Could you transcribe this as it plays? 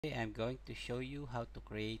Today I'm going to show you how to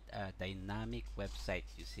create a dynamic website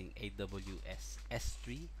using AWS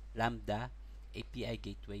S3, Lambda, API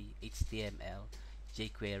Gateway, HTML,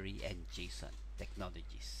 jQuery, and JSON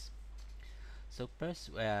technologies. So first,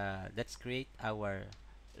 let's create our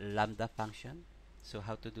Lambda function. So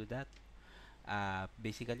how to do that?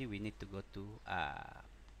 Basically, we need to go to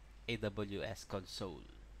AWS console.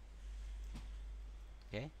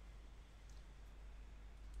 Okay,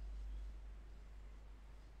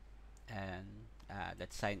 and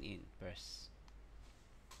let's sign in first.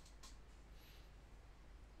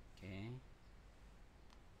 Okay.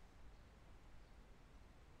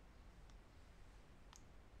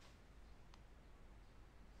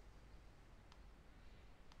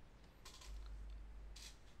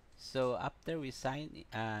 So after we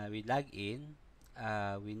log in,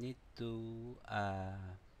 we need to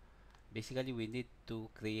basically we need to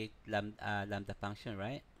create Lambda function,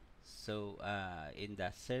 right? So in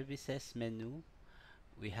the services menu,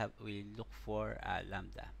 we look for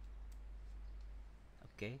Lambda.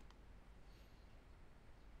 Okay.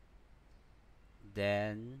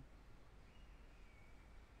 Then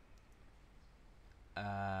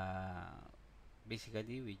uh,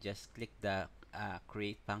 basically we just click the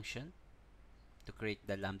create function to create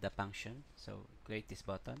the Lambda function. So click this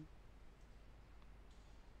button.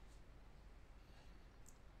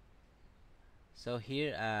 So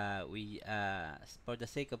here for the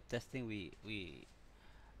sake of testing, we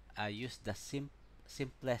use the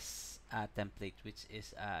simplest template, which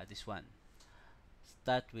is this one.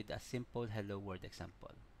 Start with a simple hello world example.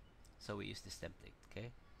 So we use this template. Okay.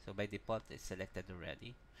 So by default, it's selected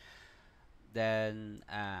already. Then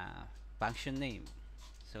function name.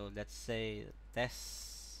 So let's say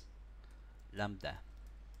test lambda.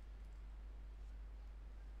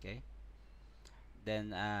 Okay.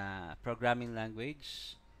 Then programming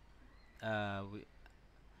language. Uh, we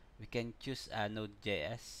we can choose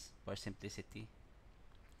Node.js for simplicity.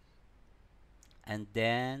 And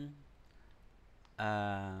then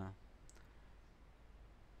uh,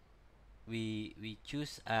 we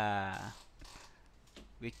choose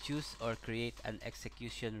or create an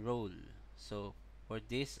execution role. So for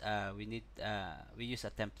this we use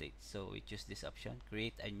a template, so we choose this option,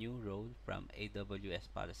 create a new role from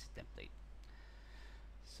AWS policy template.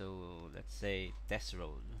 So let's say test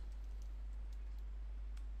role,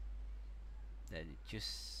 then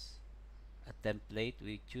choose a template.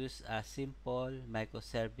 We choose a simple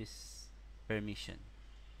microservice permission.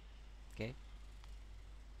 Okay,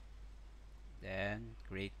 then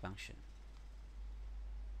create function.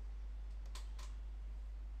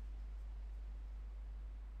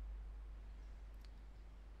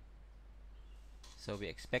 So we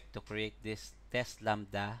expect to create this test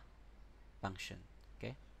lambda function.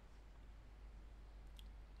 Okay.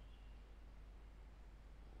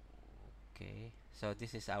 Okay, so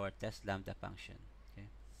this is our test lambda function. Okay,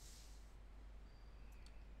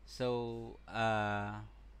 so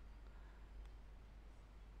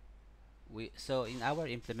in our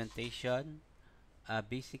implementation,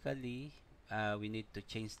 basically we need to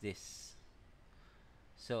change this.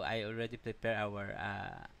 So I already prepare our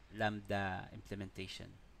lambda implementation,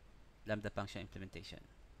 lambda function implementation.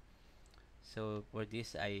 So for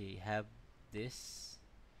this, I have this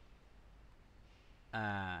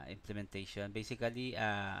implementation. Basically,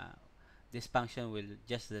 this function will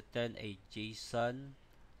just return a JSON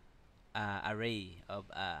array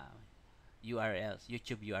of URLs,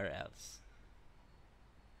 YouTube URLs.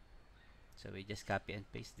 So we just copy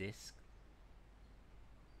and paste this.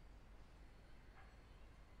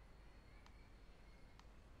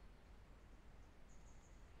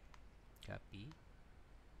 Copy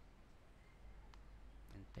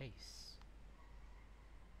and paste.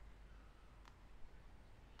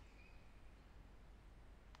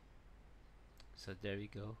 So there we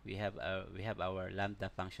go. We have our lambda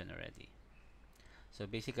function already. So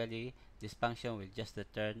basically, this function will just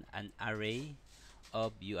return an array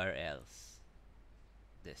of URLs.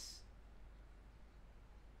 This.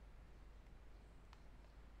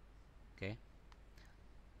 Okay.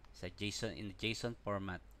 It's a JSON in JSON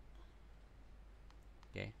format.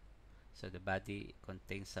 Okay. So the body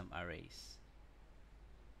contains some arrays.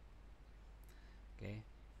 Okay.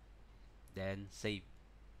 Then save.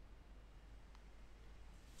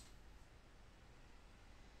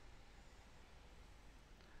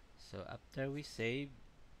 So after we save,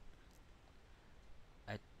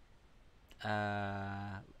 I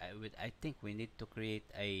I think we need to create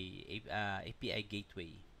a API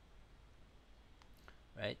gateway,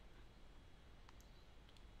 right?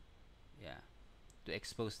 Yeah. To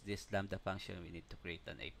expose this lambda function, we need to create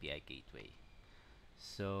an API gateway.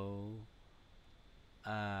 So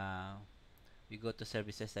uh, we go to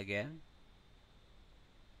services again.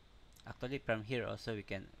 Actually, from here also we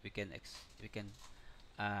can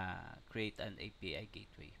create an API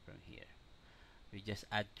gateway from here. We just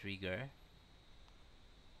add trigger,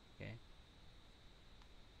 okay,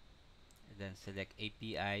 and then select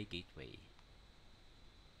API gateway.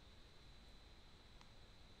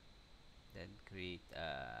 Then we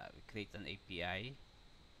create an API.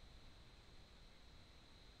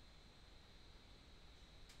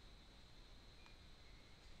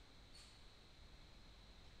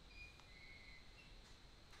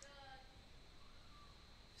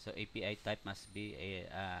 So API type must be a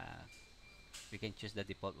we can choose the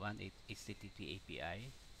default one, HTTP API.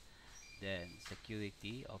 Then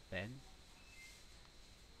security open.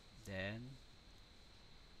 Then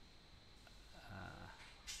uh,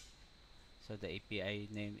 so the API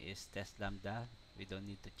name is test lambda. We don't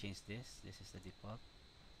need to change this. This is the default.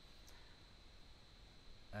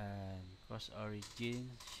 And cross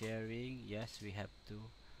origin sharing, yes, we have to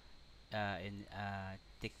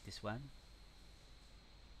tick this one.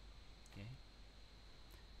 Okay.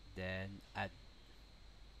 Then add.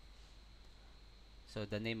 So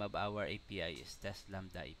the name of our API is test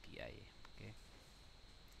lambda API. Okay.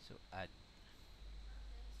 So add.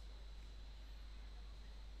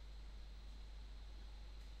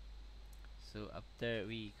 So after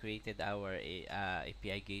we created our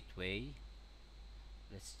API gateway,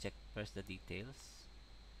 let's check first the details.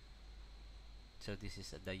 So this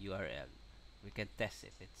is the URL. We can test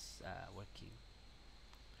if it's working.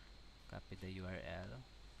 Copy the URL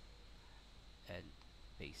and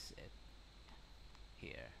paste it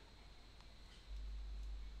here.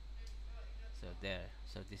 So there.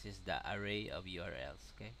 So this is the array of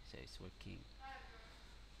URLs. Okay, so it's working.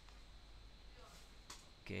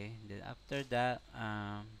 Okay, then after that,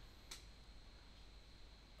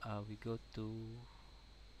 we go to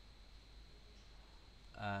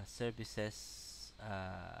services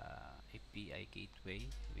API gateway.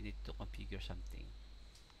 We need to configure something.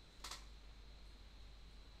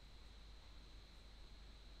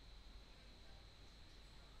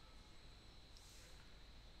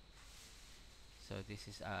 So this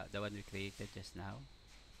is the one we created just now.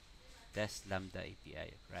 Test Lambda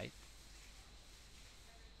API, right?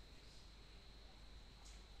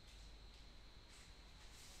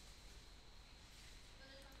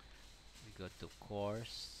 We go to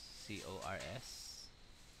CORS,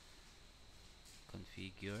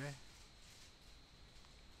 configure.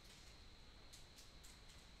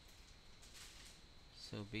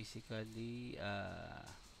 So basically,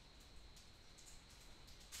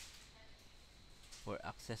 for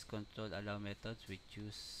access control allow methods, we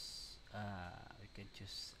can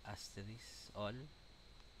choose asterisk all.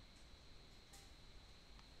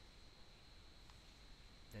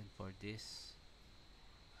 Then for this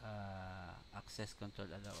access control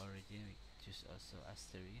allow origin, we choose also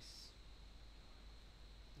asterisk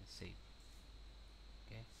and save.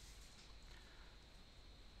 Okay.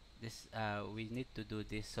 This we need to do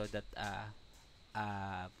this so that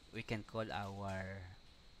we can call our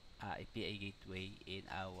API gateway in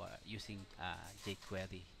our using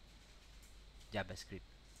JQuery JavaScript.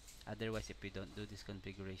 Otherwise, if we don't do this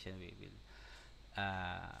configuration, we will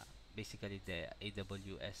basically the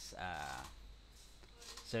AWS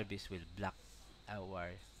service will block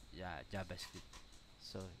our JavaScript.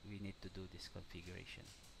 So we need to do this configuration.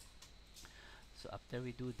 So after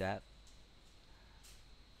we do that,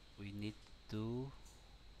 we need to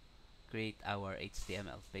create our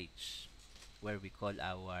HTML page where we call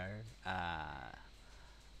our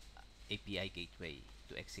API gateway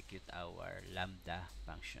to execute our Lambda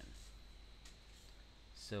function.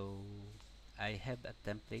 So I have a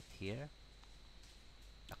template here.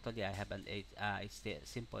 Actually, I have an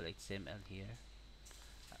simple HTML here.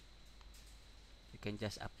 You can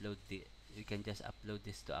just upload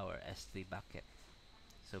this to our S3 bucket.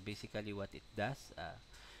 So basically, what it does,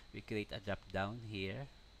 we create a drop down here,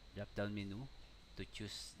 drop down menu to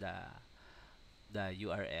choose the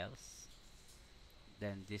URLs.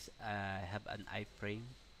 Then this have an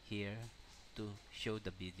iframe here to show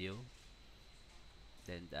the video.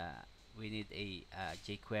 Then we need a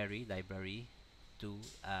JQuery library to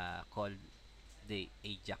call the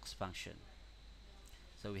Ajax function.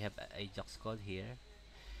 So we have a Ajax call here.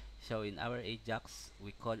 So in our Ajax,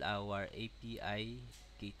 we call our API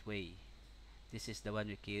gateway. This is the one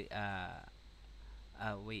we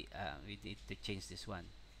need to change this one.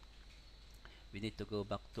 We need to go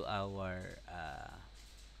back to our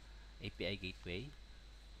API gateway.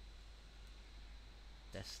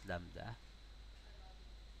 Test Lambda.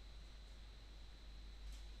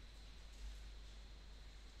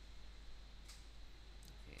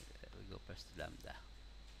 First lambda.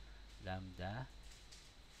 Lambda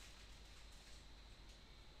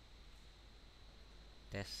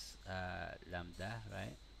test lambda,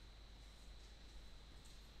 right?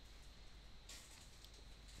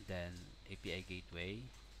 Then API gateway,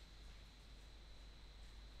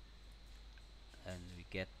 and we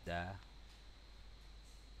get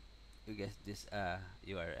this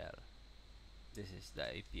URL. This is the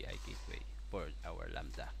API gateway for our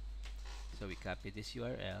lambda. So we copy this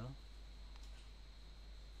URL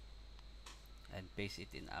and paste it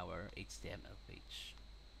in our HTML page.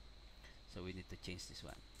 So we need to change this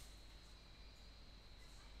one.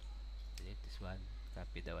 Delete this one,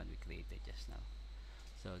 copy the one we created just now.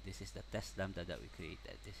 So this is the test lambda that we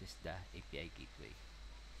created. This is the API gateway.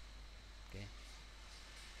 Okay.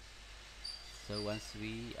 So once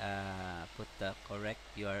we put the correct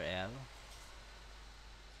URL,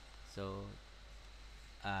 so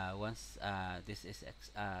once this is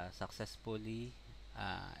successfully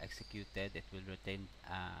executed, it will retain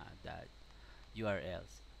the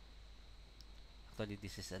URLs. Actually,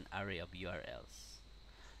 this is an array of URLs.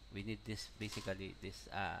 We need this, basically this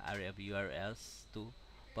array of URLs to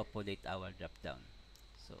populate our dropdown.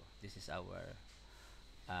 So this is our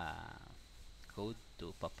uh, code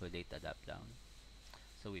to populate the dropdown.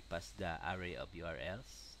 So we pass the array of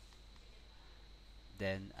URLs.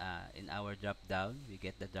 Then in our dropdown, we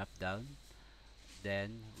get the dropdown.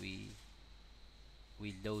 Then we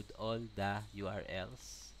load all the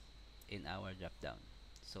URLs in our dropdown.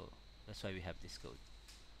 So that's why we have this code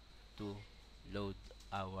to load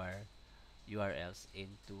our URLs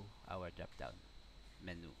into our dropdown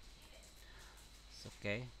menu. So,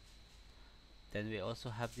 okay. Then we also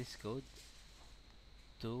have this code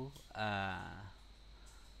to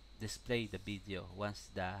display the video once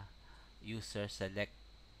the user select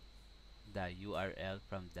the URL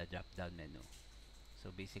from the drop-down menu. So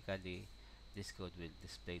basically, this code will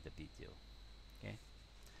display the video. Okay.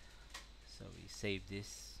 So we save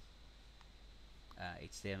this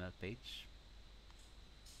HTML page,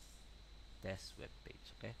 test web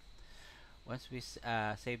page. Okay. Once we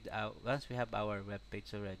once we have our web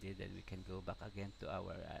page already, then we can go back again to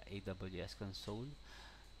our AWS console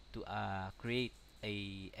to create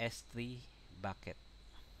a S3 bucket.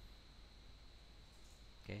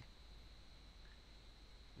 Okay.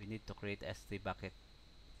 We need to create S3 bucket.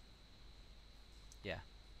 Yeah.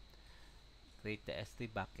 Create the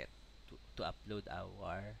S3 bucket to upload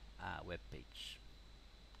our web page.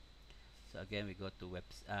 So again, we go to web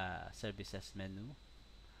services menu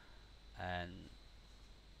and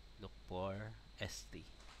look for S3.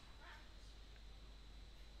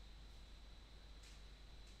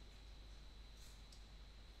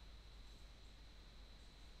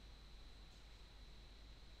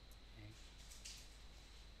 Okay.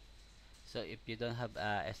 So if you don't have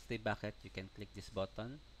S3 bucket, you can click this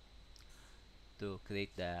button to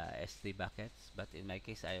create the S3 buckets. But in my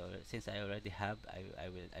case, since I already have,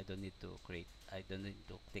 I don't need to click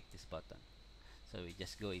this button. So we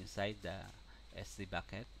just go inside the S3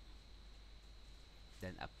 bucket,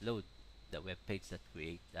 then upload the web page that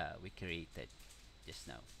we created just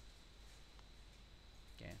now.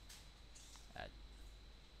 Okay. Add.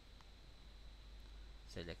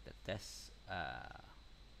 Select the test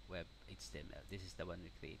web HTML. This is the one we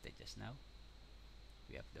created just now.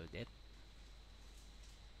 We upload it.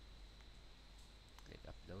 Click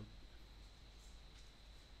upload.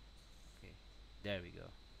 Okay, there we go.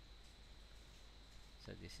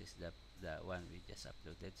 So this is the one we just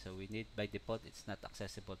uploaded. So we need, by default it's not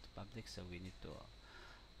accessible to public, so we need to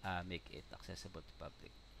make it accessible to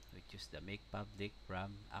public. We choose the make public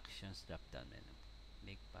from actions drop down menu.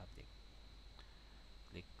 Make public.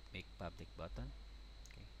 Click make public button.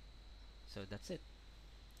 Okay, so that's it.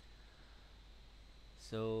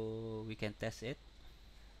 So we can test it.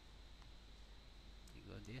 We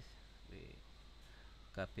go this, we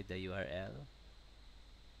copy the URL.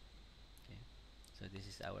 Okay, so this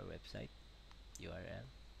is our website URL.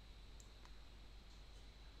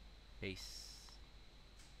 Paste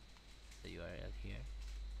the URL here.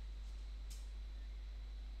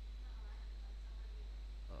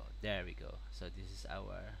 Oh, there we go. So this is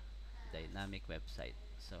our dynamic website.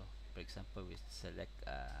 So for example, we select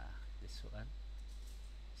this one.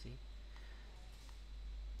 See,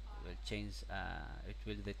 it will change. It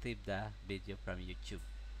will retrieve the video from YouTube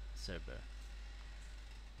server.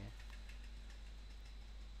 Okay.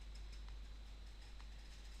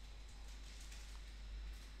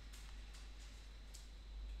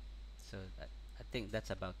 So I think that's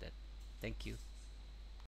about it. Thank you.